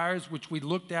with our eyes, which we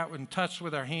looked at and touched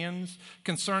with our hands.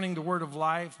 Concerning the word of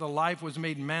life, the life was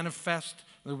made manifest.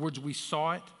 In other words, we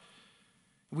saw it.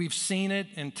 We've seen it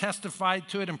and testified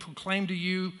to it and proclaimed to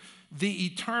you the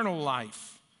eternal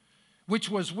life, which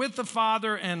was with the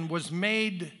Father and was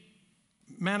made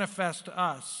manifest to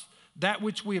us. That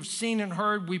which we have seen and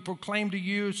heard, we proclaim to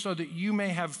you, so that you may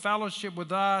have fellowship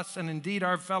with us. And indeed,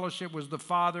 our fellowship was the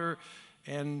Father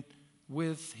and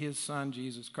with his Son,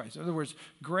 Jesus Christ. In other words,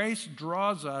 grace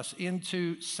draws us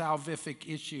into salvific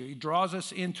issue. It draws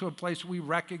us into a place we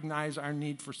recognize our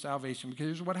need for salvation. Because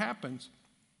here's what happens.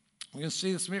 We're going to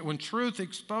see this in a minute. When truth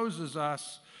exposes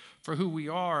us for who we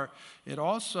are, it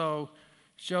also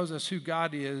shows us who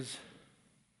God is.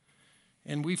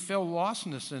 And we feel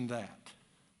lostness in that.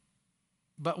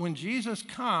 But when Jesus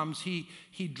comes, he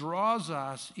draws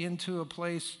us into a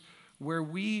place where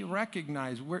we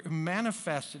recognize, we're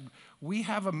manifested. We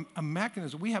have a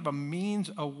mechanism, we have a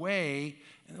means, a way.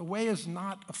 And the way is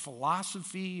not a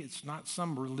philosophy, it's not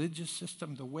some religious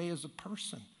system. The way is a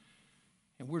person.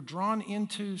 And we're drawn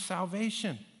into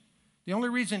salvation. The only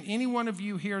reason any one of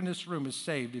you here in this room is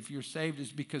saved, if you're saved,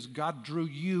 is because God drew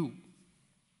you.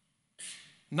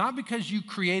 Not because you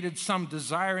created some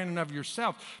desire in and of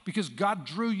yourself, because God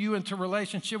drew you into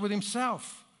relationship with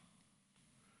himself.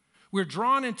 We're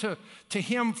drawn into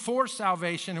him for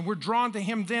salvation, and we're drawn to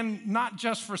him then not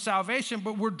just for salvation,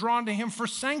 but we're drawn to him for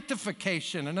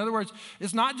sanctification. In other words,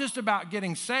 it's not just about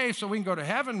getting saved so we can go to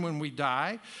heaven when we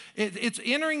die. It's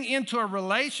entering into a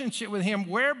relationship with him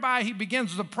whereby he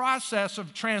begins the process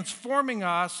of transforming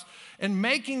us and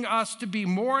making us to be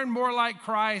more and more like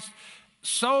Christ,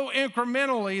 so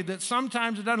incrementally that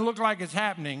sometimes it doesn't look like it's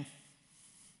happening,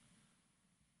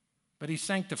 but he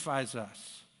sanctifies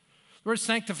us. The word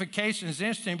sanctification is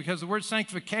interesting because the word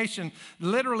sanctification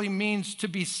literally means to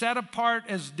be set apart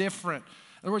as different.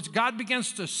 In other words, God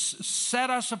begins to set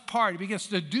us apart. He begins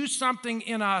to do something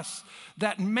in us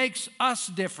that makes us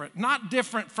different. Not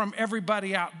different from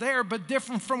everybody out there, but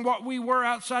different from what we were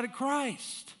outside of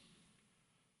Christ.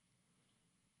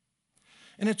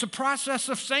 And it's a process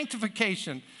of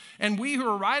sanctification. And we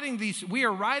are writing these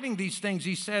things,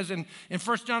 he says in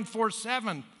 1 John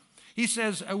 4:7. He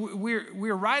says,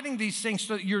 we're writing these things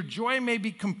so that your joy may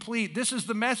be complete. This is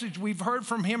the message we've heard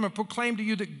from him and proclaimed to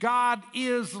you, that God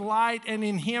is light and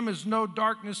in him is no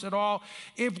darkness at all.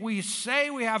 If we say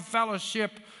we have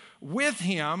fellowship with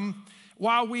him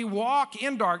while we walk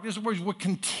in darkness, we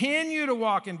continue to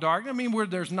walk in darkness. I mean, where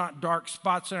there's not dark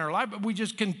spots in our life, but we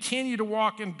just continue to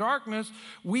walk in darkness.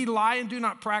 We lie and do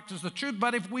not practice the truth.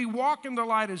 But if we walk in the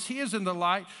light as he is in the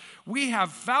light, we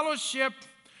have fellowship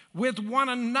with one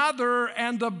another,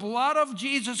 and the blood of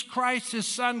Jesus Christ, his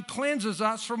son, cleanses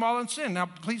us from all sin. Now,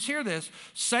 please hear this.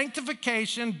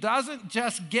 Sanctification doesn't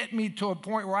just get me to a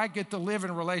point where I get to live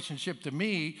in relationship to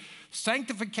me.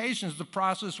 Sanctification is the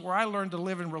process where I learn to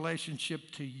live in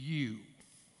relationship to you.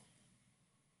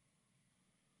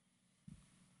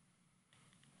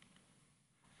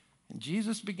 And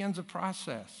Jesus begins a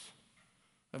process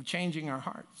of changing our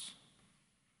hearts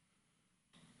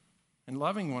and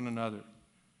loving one another.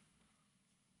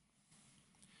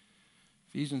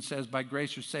 Ephesians says, by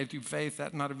grace you're saved through faith,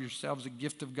 that not of yourselves, a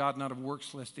gift of God, not of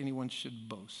works, lest anyone should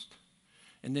boast.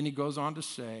 And then he goes on to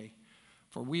say,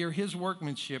 for we are his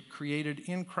workmanship, created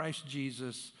in Christ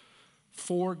Jesus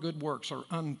for good works, or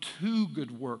unto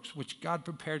good works, which God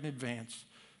prepared in advance,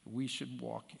 we should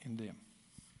walk in them.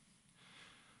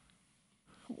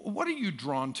 What are you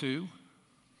drawn to?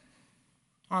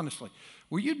 Honestly,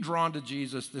 were you drawn to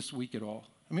Jesus this week at all?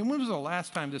 I mean, when was the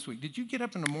last time this week? Did you get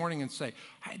up in the morning and say,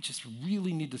 I just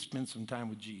really need to spend some time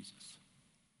with Jesus?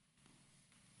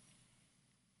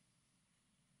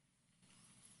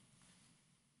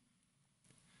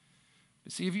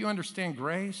 But see, if you understand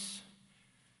grace,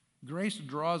 grace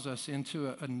draws us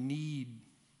into a need,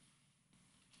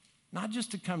 not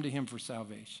just to come to him for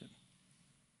salvation,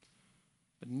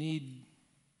 but need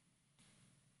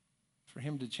for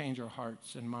him to change our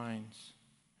hearts and minds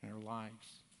and our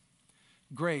lives.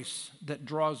 Grace that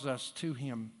draws us to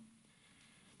him.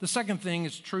 The second thing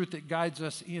is truth that guides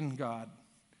us in God.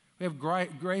 We have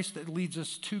grace that leads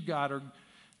us to God or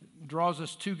draws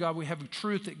us to God. We have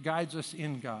truth that guides us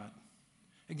in God.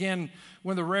 Again,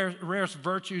 one of the rarest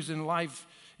virtues in life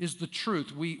is the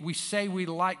truth. We say we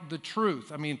like the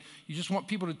truth. I mean, you just want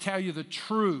people to tell you the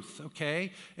truth,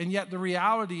 okay? And yet the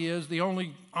reality is the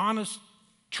only honest,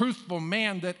 truthful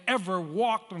man that ever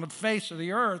walked on the face of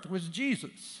the earth was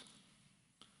Jesus.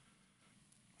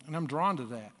 And I'm drawn to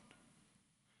that.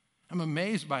 I'm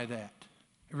amazed by that.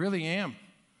 I really am.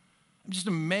 I'm just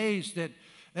amazed at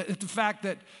the fact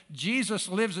that Jesus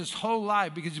lives his whole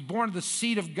life because he's born of the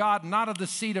seed of God, not of the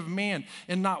seed of man.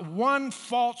 And not one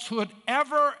falsehood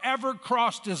ever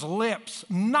crossed his lips.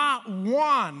 Not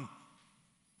one.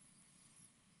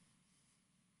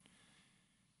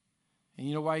 And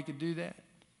you know why he could do that?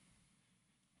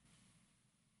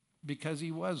 Because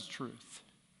he was truth.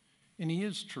 And he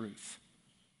is truth.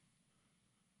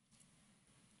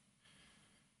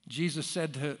 Jesus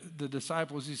said to the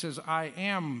disciples, he says, I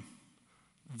am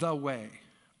the way.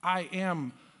 I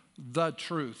am the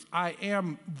truth. I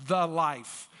am the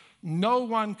life. No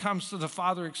one comes to the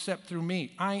Father except through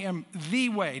me. I am the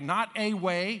way, not a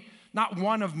way, not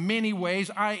one of many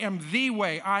ways. I am the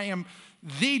way. I am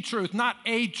the truth, not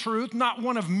a truth, not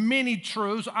one of many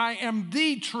truths. I am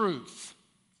the truth.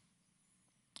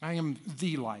 I am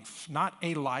the life, not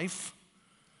a life.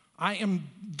 I am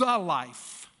the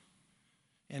life.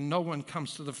 And no one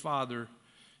comes to the Father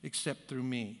except through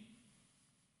me.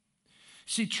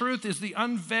 See, truth is the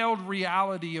unveiled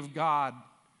reality of God.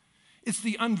 It's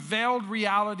the unveiled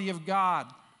reality of God.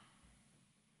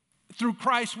 Through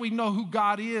Christ, we know who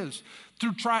God is.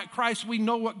 Through Christ, we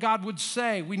know what God would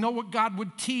say. We know what God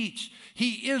would teach.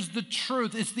 He is the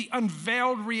truth. It's the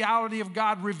unveiled reality of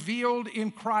God revealed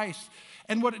in Christ.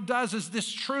 And what it does is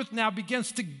this truth now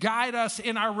begins to guide us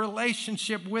in our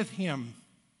relationship with him.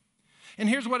 And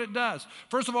here's what it does.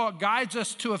 First of all, it guides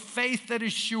us to a faith that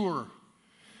is sure.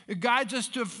 It guides us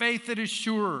to a faith that is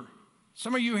sure.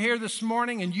 Some of you here this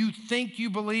morning and you think you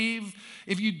believe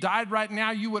if you died right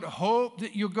now, you would hope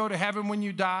that you'll go to heaven when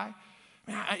you die.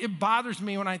 It bothers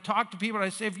me when I talk to people and I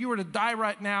say, if you were to die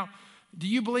right now, do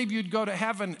you believe you'd go to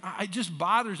heaven? It just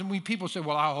bothers me when people say,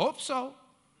 well, I hope so.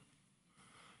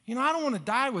 You know, I don't want to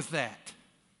die with that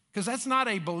because that's not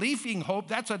a believing hope.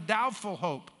 That's a doubtful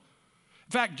hope.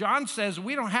 In fact, John says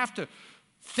we don't have to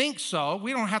think so.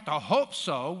 We don't have to hope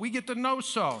so. We get to know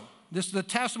so. This is the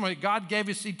testimony. God gave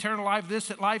us eternal life.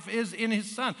 This life is in his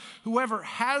Son. Whoever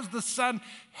has the Son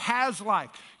has life.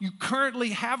 You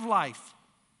currently have life.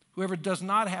 Whoever does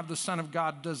not have the Son of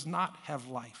God does not have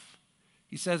life.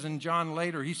 He says in John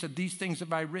later, he said, these things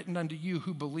have I written unto you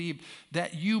who believe,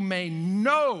 that you may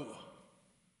know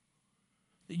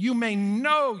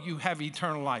you have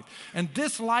eternal life. And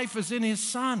this life is in his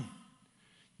Son.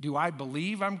 Do I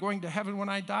believe I'm going to heaven when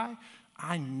I die?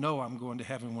 I know I'm going to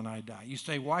heaven when I die. You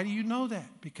say, why do you know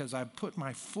that? Because I put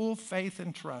my full faith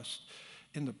and trust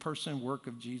in the person and work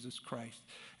of Jesus Christ.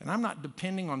 And I'm not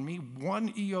depending on me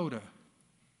one iota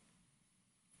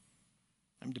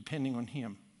I'm depending on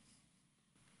him.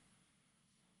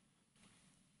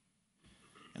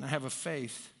 And I have a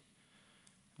faith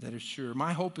that is sure.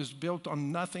 My hope is built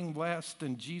on nothing less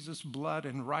than Jesus' blood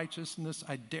and righteousness.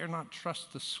 I dare not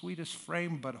trust the sweetest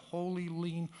frame, but wholly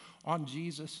lean on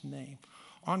Jesus' name.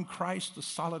 On Christ, the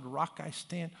solid rock I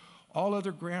stand. All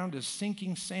other ground is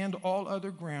sinking sand. All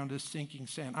other ground is sinking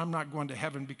sand. I'm not going to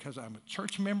heaven because I'm a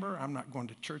church member. I'm not going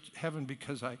to heaven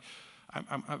because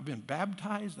I've been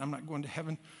baptized. I'm not going to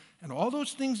heaven. And all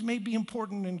those things may be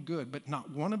important and good, but not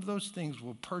one of those things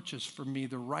will purchase for me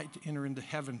the right to enter into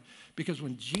heaven. Because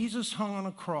when Jesus hung on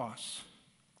a cross,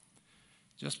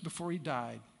 just before he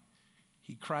died,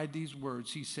 he cried these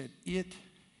words. He said, "It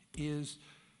is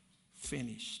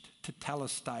finished."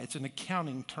 Tetelestai. It's an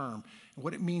accounting term. And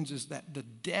what it means is that the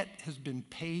debt has been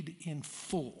paid in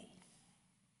full.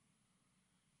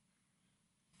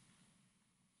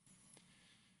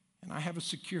 And I have a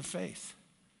secure faith.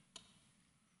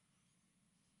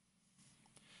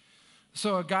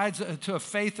 So it guides to a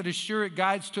faith that is sure. It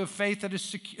guides to a faith that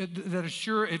is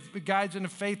sure. It guides in a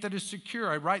faith that is secure.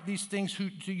 I write these things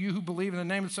to you who believe in the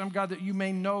name of some God, that you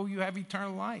may know you have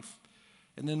eternal life.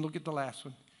 And then look at the last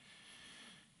one.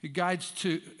 It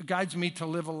guides me to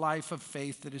live a life of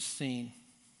faith that is seen.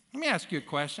 Let me ask you a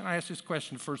question. I asked this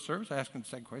question in the first service. I asked the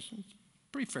second question. It's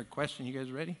a pretty fair question. You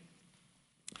guys ready?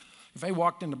 If I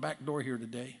walked in the back door here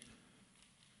today,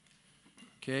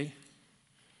 okay,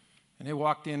 and they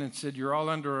walked in and said, "You're all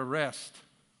under arrest."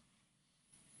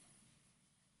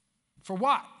 For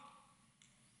what?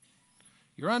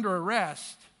 You're under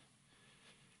arrest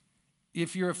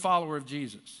if you're a follower of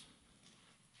Jesus.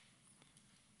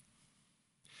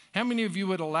 How many of you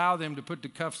would allow them to put the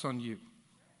cuffs on you?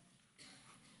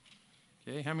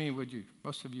 Okay, how many would you?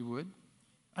 Most of you would.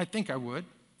 I think I would.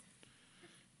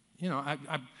 You know,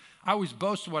 I always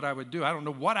boast what I would do. I don't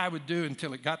know what I would do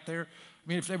until it got there. I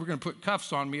mean, if they were going to put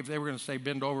cuffs on me, if they were going to say,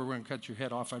 "Bend over, we're going to cut your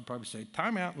head off," I'd probably say,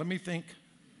 "Time out, let me think."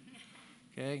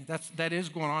 Okay, that is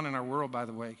going on in our world, by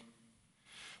the way.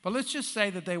 But let's just say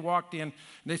that they walked in and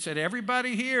they said,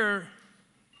 everybody here,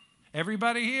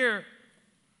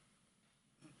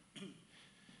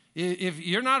 if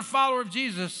you're not a follower of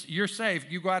Jesus, you're safe.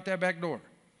 You go out that back door.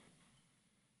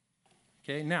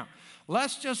 Okay, now,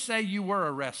 let's just say you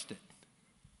were arrested.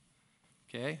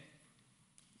 Okay?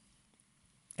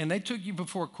 And they took you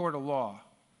before a court of law.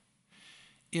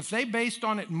 If they based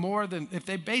it more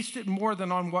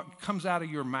than on what comes out of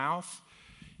your mouth,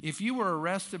 if you were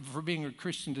arrested for being a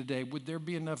Christian today, would there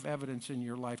be enough evidence in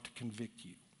your life to convict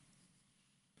you?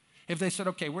 If they said,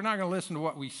 "Okay, we're not going to listen to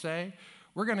what we say.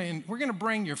 We're going to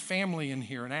bring your family in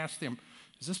here and ask them,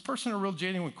 is this person a real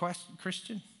genuine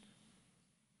Christian?"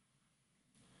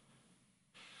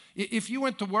 If you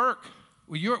went to work,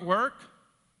 were you at work?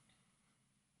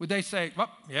 Would they say,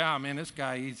 "Well, yeah, man, this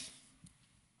guy, he's..."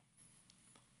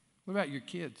 What about your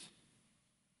kids?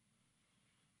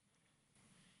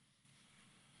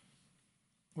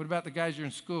 What about the guys you're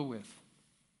in school with?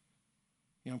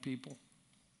 Young people?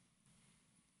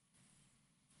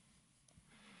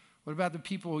 What about the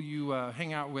people you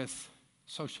hang out with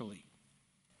socially?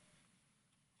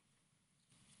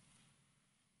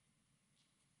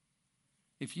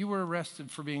 If you were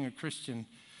arrested for being a Christian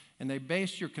and they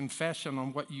based your confession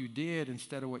on what you did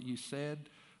instead of what you said,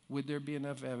 would there be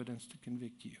enough evidence to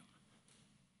convict you?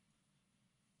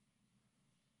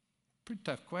 Pretty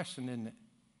tough question, isn't it?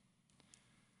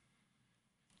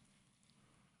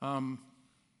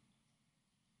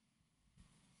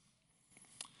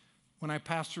 When I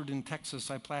pastored in Texas,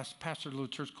 I pastored a little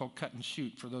church called Cut and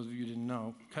Shoot, for those of you who didn't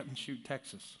know. Cut and Shoot,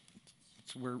 Texas.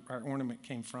 It's where our ornament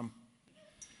came from.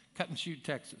 Cut and Shoot,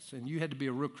 Texas. And you had to be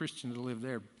a real Christian to live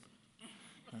there.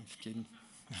 I'm just kidding.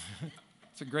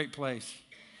 It's a great place.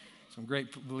 Some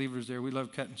great believers there. We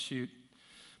love Cut and Shoot.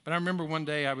 But I remember one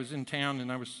day I was in town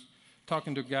and I was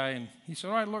talking to a guy, and he said,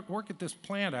 "Oh, I work at this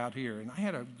plant out here." And I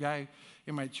had a guy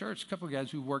in my church, a couple of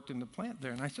guys who worked in the plant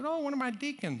there. And I said, "Oh, one of my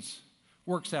deacons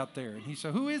works out there." And he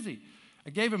said, "Who is he?" I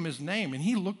gave him his name, and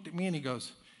he looked at me and he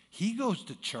goes, "He goes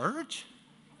to church?"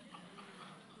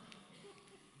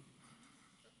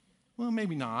 Well,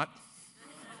 maybe not.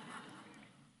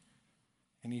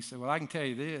 And he said, "Well, I can tell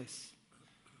you this.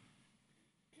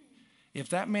 If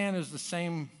that man is the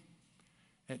same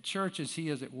at church as he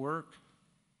is at work,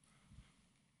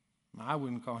 I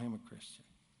wouldn't call him a Christian."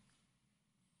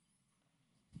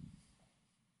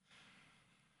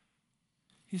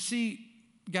 You see,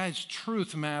 guys,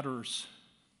 truth matters.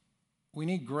 We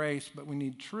need grace, but we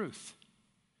need truth.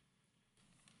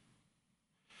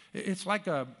 It's like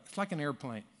an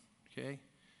airplane, okay?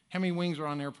 How many wings are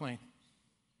on an airplane?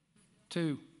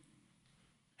 2.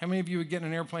 How many of you would get in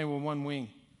an airplane with one wing?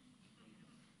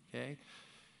 Okay.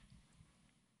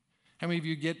 How many of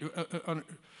you get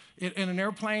in an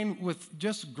airplane with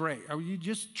just grace? Or you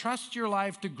just trust your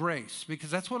life to grace? Because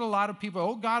that's what a lot of people,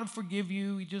 oh, God will forgive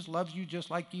you. He just loves you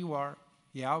just like you are.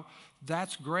 Yeah,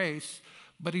 that's grace.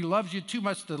 But he loves you too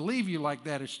much to leave you like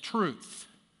that is truth.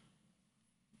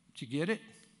 Did you get it?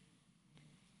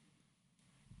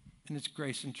 And it's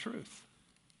grace and truth.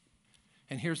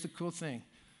 And here's the cool thing.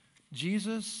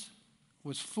 Jesus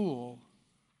was full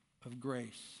of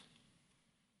grace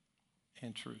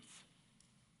and truth.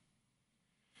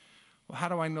 Well, how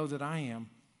do I know that I am?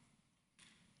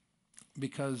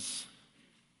 Because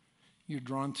you're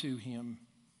drawn to him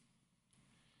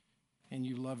and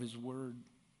you love his word.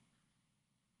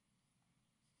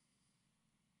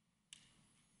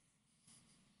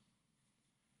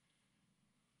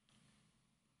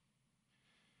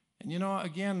 And you know,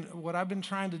 again, what I've been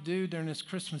trying to do during this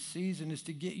Christmas season is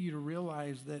to get you to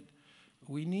realize that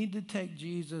we need to take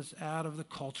Jesus out of the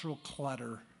cultural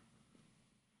clutter.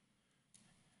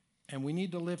 And we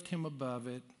need to lift him above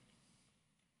it.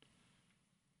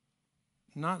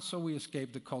 Not so we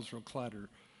escape the cultural clutter,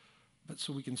 but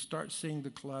so we can start seeing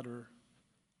the clutter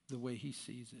the way he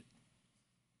sees it.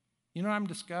 You know what I'm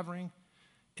discovering?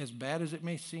 As bad as it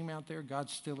may seem out there,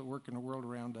 God's still at work in the world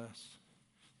around us.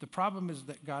 The problem is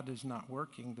that God is not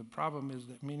working. The problem is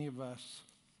that many of us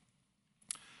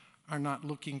are not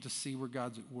looking to see where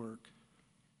God's at work.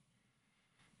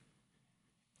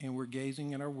 And we're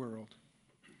gazing at our world.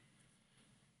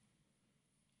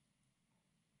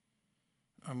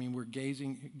 We're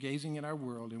gazing at our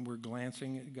world and we're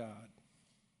glancing at God.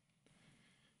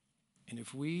 And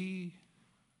if we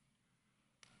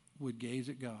would gaze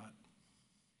at God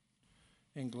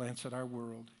and glance at our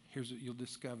world, here's what you'll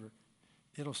discover.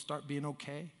 It'll start being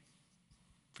okay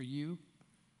for you.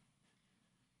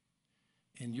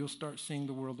 And you'll start seeing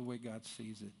the world the way God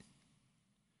sees it.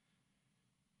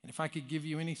 And if I could give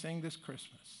you anything this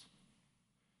Christmas,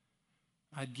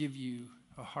 I'd give you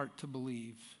a heart to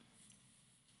believe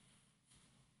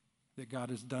that God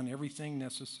has done everything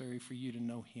necessary for you to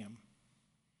know him.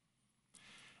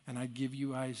 And I'd give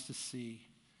you eyes to see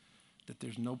that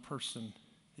there's no person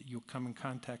that you'll come in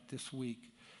contact this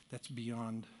week that's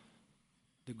beyond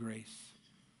the grace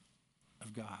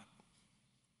of God.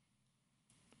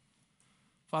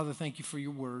 Father, thank you for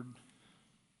your word.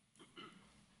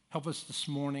 Help us this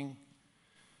morning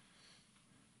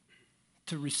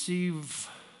to receive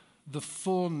the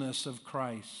fullness of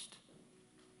Christ.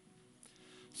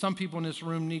 Some people in this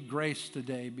room need grace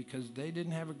today because they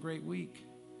didn't have a great week.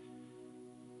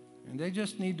 And they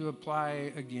just need to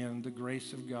apply again the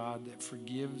grace of God that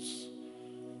forgives.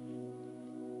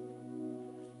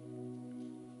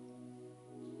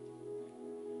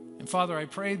 And Father, I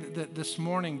pray that this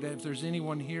morning that if there's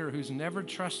anyone here who's never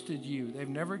trusted you, they've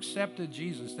never accepted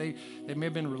Jesus, they may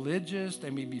have been religious,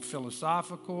 they may be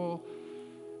philosophical,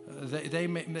 they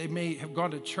may have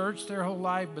gone to church their whole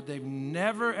life, but they've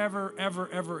never, ever, ever,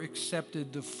 ever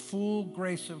accepted the full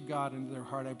grace of God into their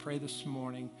heart. I pray this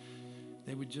morning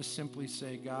they would just simply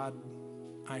say, God,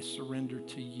 I surrender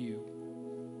to you.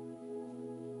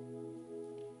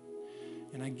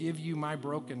 And I give you my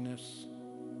brokenness.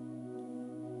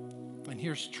 And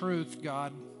here's truth,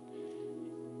 God.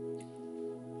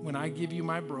 When I give you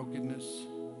my brokenness,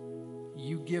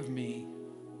 you give me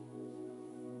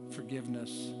forgiveness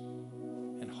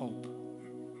and hope.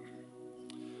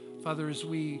 Father, as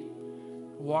we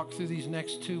walk through these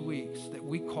next 2 weeks that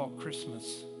we call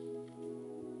Christmas,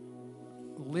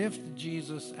 lift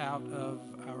Jesus out of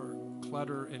our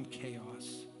clutter and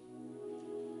chaos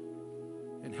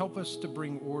and help us to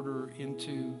bring order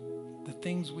into the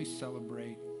things we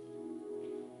celebrate.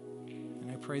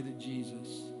 And I pray that Jesus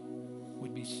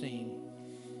would be seen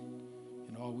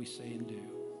in all we say and do.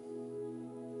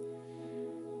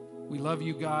 We love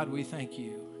you, God. We thank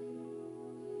you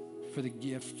for the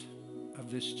gift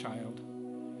of this child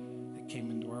that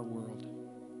came into our world.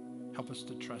 Help us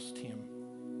to trust him.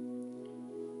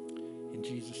 In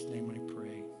Jesus' name I pray.